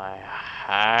though I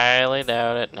highly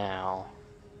doubt it now.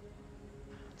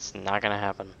 It's not gonna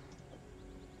happen.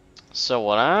 So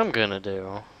what I'm gonna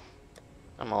do,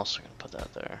 I'm also gonna put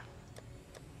that there.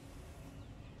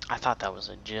 I thought that was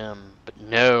a gem, but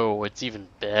no, it's even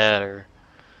better.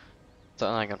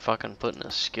 Something I can fucking put in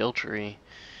a skill tree.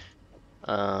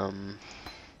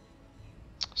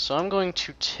 So I'm going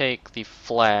to take the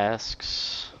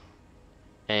flasks,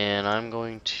 and I'm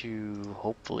going to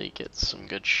hopefully get some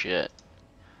good shit.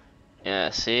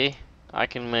 Yeah, see? I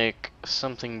can make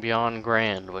something beyond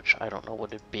grand, which I don't know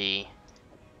what it'd be.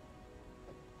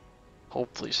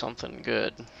 Hopefully something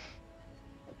good.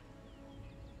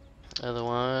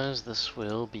 Otherwise, this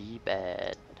will be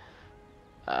bad.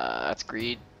 That's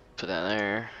greed. Put that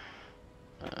there.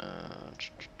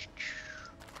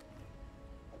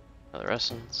 Another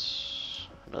essence.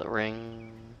 Another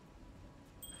ring.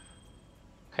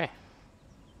 Okay.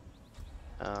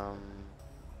 I'm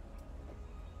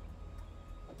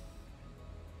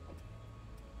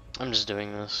just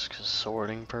doing this because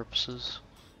sorting purposes.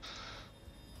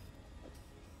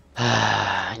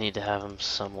 I need to have them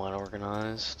somewhat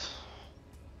organized.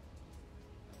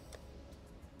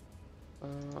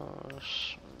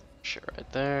 Shit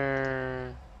right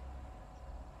there.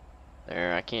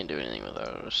 There, I can't do anything with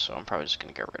those, so I'm probably just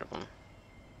gonna get rid of them.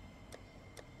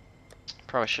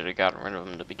 Probably should have gotten rid of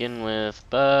them to begin with,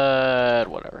 but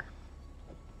whatever.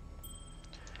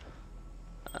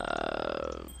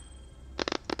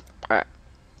 Alright.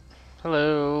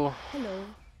 Hello. Hello.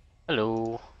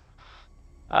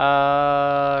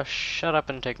 Hello. Shut up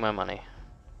and take my money.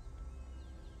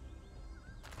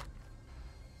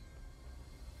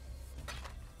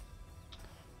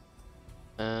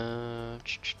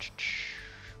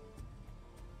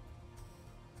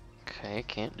 Okay,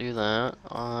 can't do that.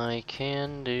 I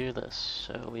can do this,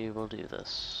 so we will do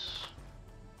this.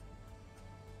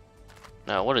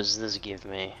 Now, what does this give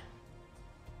me?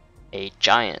 A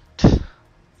giant.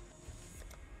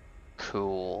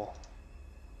 Cool.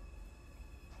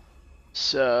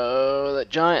 So, that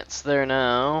giant's there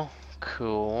now.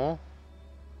 Cool.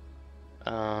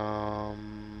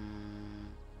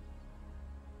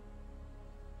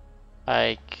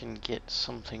 I can get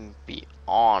something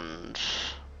beyond.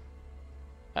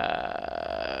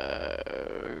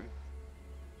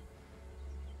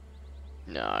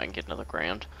 No, I can get another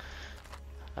grand.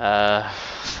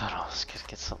 Thought I was gonna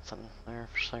get something there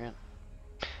for a second.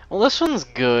 Well, this one's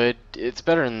good. It's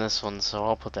better than this one, so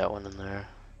I'll put that one in there.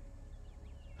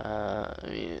 I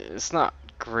mean, it's not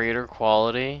greater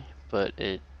quality, but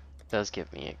it does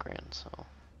give me 8 grand, so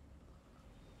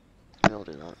I'll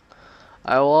do that.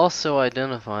 I will also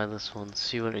identify this one,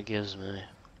 see what it gives me.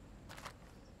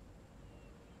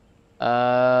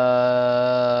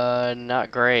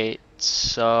 Not great,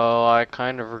 so I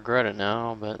kind of regret it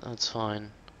now, but that's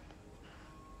fine.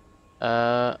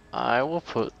 I will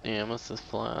put the amethyst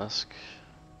flask.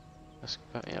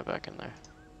 Yeah, back in there.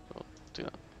 We'll do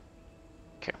that.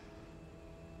 Okay.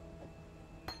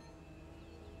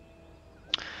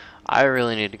 I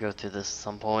really need to go through this at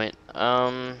some point.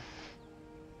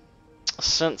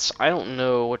 Since I don't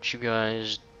know what you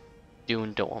guys do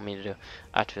and don't want me to do,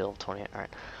 I have to be level 28. All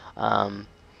right.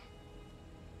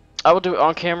 I will do it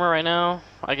on camera right now,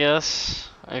 I guess.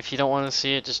 If you don't want to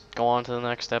see it, just go on to the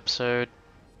next episode.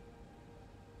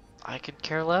 I could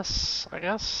care less, I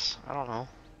guess. I don't know.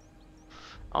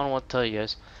 I don't know what to tell you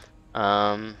guys.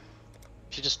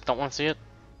 If you just don't want to see it,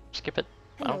 skip it.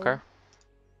 Hello. I don't care.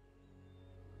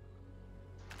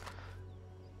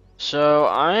 So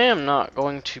I am not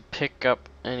going to pick up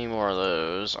any more of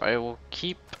those. I will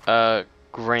keep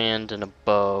grand and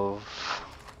above.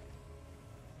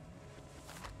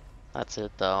 That's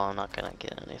it though, I'm not gonna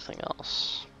get anything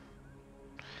else.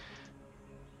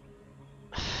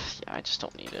 Yeah, I just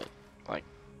don't need it. Like,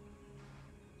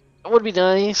 it would be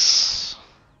nice.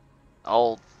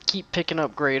 I'll keep picking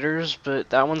up graders,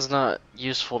 but that one's not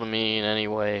useful to me in any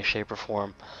way, shape, or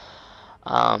form.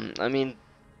 I mean,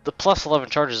 the plus 11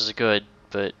 charges is good,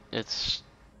 but it's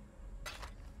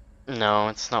No,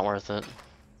 it's not worth it.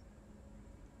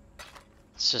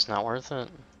 It's just not worth it.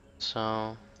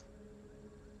 So,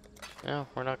 yeah,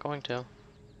 we're not going to.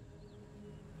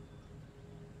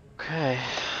 Okay,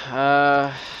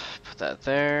 put that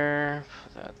there,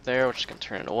 which is gonna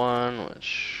turn into 1,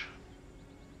 which,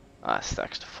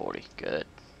 stacks to 40, good.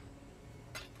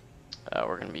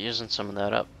 We're gonna be using some of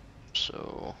that up,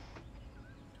 so,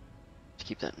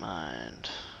 keep that in mind.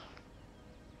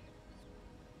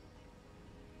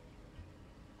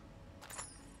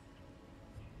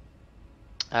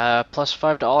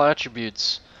 +5 to all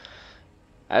attributes.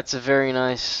 That's a very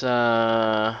nice,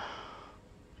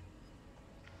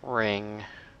 ring.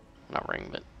 Not ring,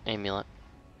 but amulet.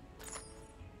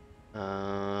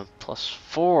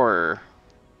 +4.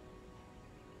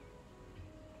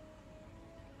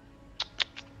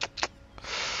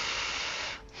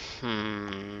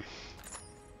 Hmm.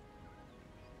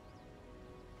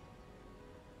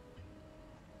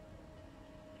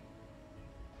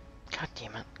 God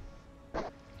damn it.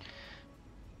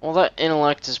 Well, that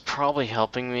intellect is probably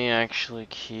helping me actually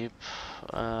keep,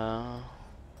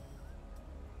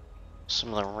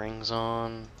 some of the rings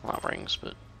on. Not rings,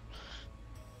 but,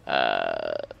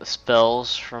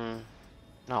 spells from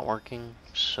not working,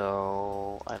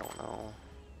 so I don't know.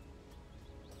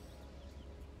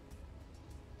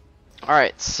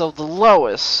 Alright, so the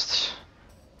lowest,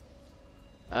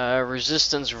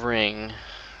 resistance ring,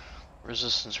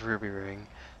 resistance ruby ring,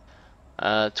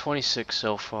 26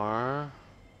 so far,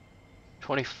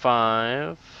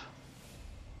 25,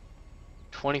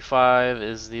 25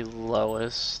 is the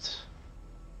lowest,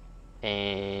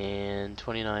 and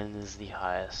 29 is the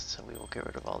highest, so we will get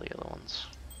rid of all the other ones.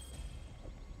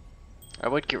 I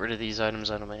would get rid of these items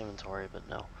out of my inventory, but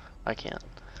no, I can't.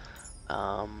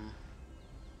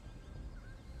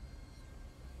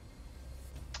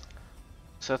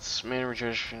 So that's main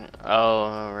regeneration.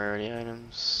 Oh, rarity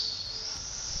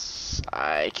items.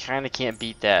 I kind of can't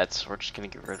beat that, so we're just gonna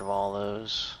get rid of all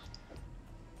those.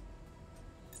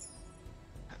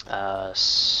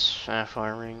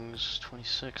 Sapphire rings,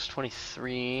 26,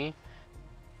 23,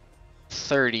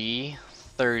 30,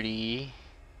 30.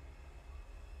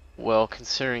 Well,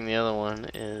 considering the other one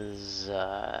is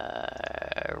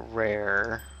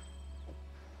rare,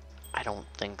 I don't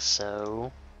think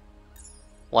so.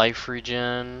 Life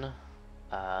regen,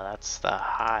 that's the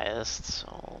highest, so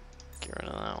I'll get rid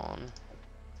of that one.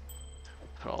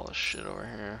 Put all this shit over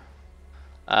here.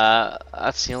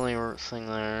 That's the only thing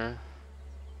there.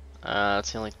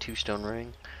 That's the only 2-stone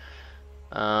ring.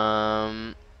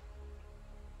 That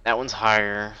one's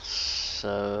higher,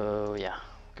 so yeah,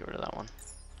 get rid of that one.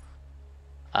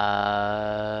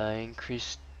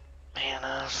 Increased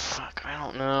mana, fuck, I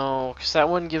don't know, because that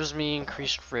one gives me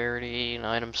increased rarity and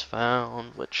items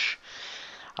found, which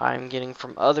I'm getting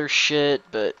from other shit,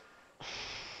 but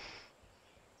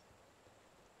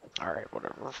alright,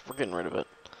 whatever, we're getting rid of it.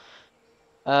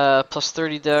 Plus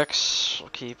 30 dex, we'll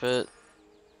keep it.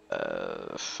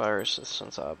 Fire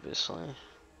resistance, obviously.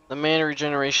 The mana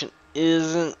regeneration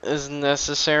isn't as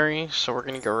necessary, so we're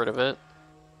gonna get rid of it.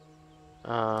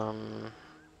 Yeah,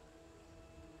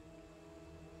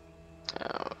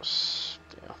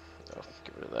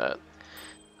 get rid of that.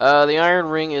 The iron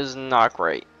ring is not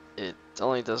great. It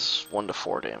only does 1 to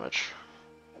 4 damage.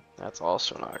 That's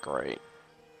also not great.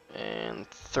 And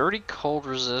 30 cold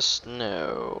resist,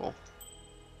 no.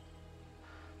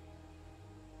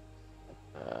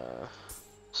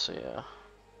 So yeah.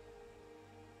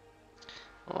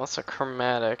 Well, that's a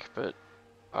chromatic, but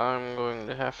I'm going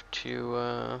to have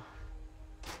to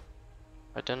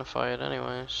identify it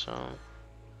anyway, so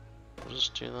we'll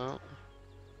just do that.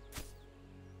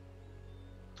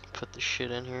 Put the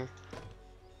shit in here.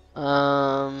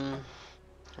 Alright.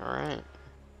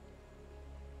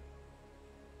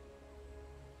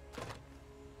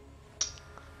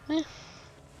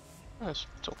 It's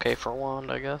okay for a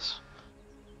wand, I guess.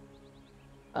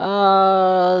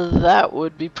 That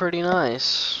would be pretty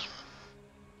nice.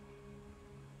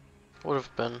 Would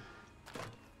have been.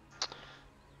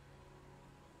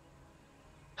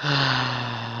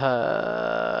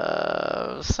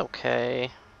 It's okay.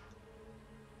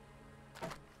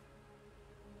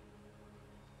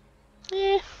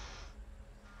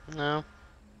 No,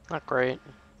 not great.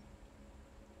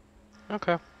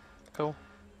 Okay, cool.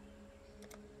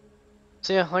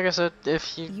 So yeah, like I said,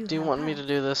 if you do want me to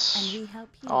do this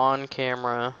on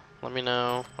camera, let me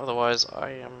know. Otherwise,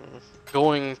 I am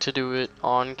going to do it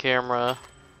on camera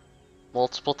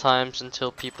multiple times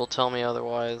until people tell me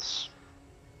otherwise.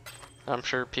 I'm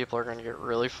sure people are gonna get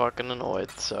really fucking annoyed,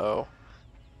 so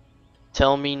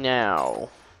tell me now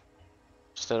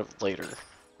instead of later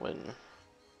when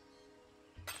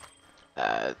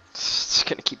It's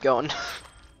gonna keep going.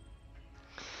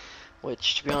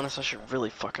 Which, to be honest, I should really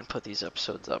fucking put these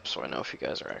episodes up so I know if you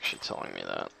guys are actually telling me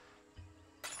that.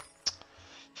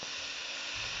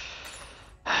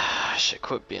 I should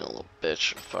quit being a little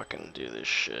bitch and fucking do this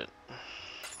shit.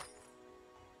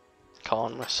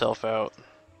 Calling myself out.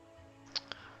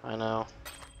 I know.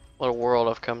 What a world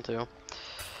I've come to.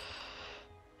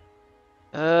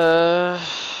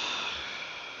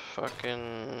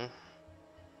 Fucking...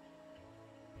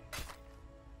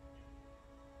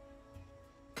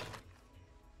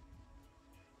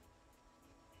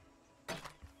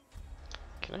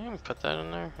 Can I even put that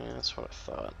in there? Yeah, that's what I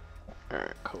thought.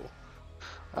 Alright, cool.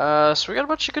 So we got a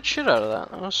bunch of good shit out of that.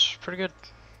 That was pretty good.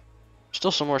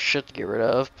 Still some more shit to get rid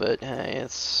of, but hey,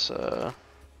 it's,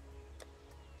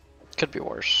 could be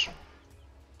worse.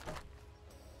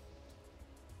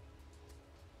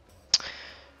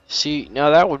 See, now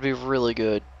that would be really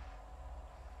good.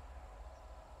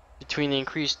 Between the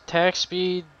increased attack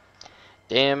speed,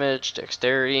 damage,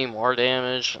 dexterity, more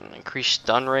damage, and increased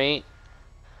stun rate.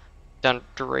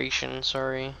 Duration,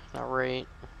 sorry, not rate.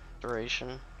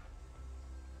 Duration.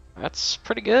 That's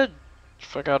pretty good,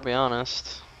 if I gotta be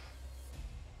honest.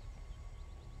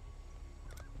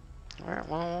 Alright,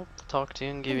 well, I'll talk to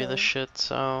you and give you the shit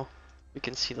so we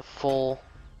can see the full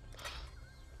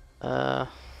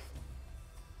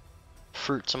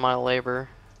fruits of my labor.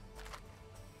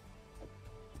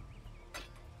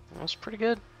 That's pretty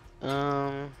good. We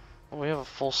have a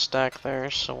full stack there,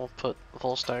 so we'll put the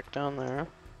full stack down there.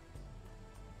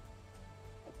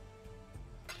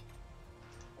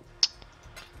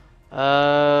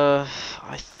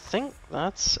 I think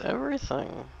that's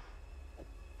everything.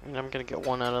 I mean, I'm gonna get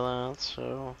one out of that,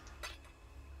 so...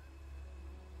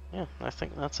 Yeah, I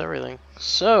think that's everything.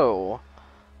 So...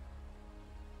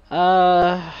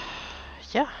 yeah.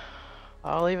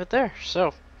 I'll leave it there.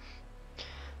 So...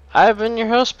 I've been your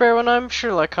host, Bear. I'm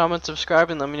sure like, comment, subscribe,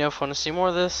 and let me know if you want to see more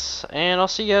of this. And I'll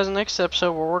see you guys in the next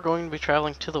episode where we're going to be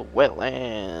traveling to the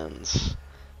wetlands.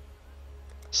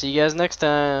 See you guys next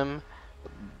time.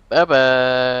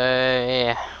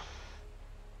 Bye-bye.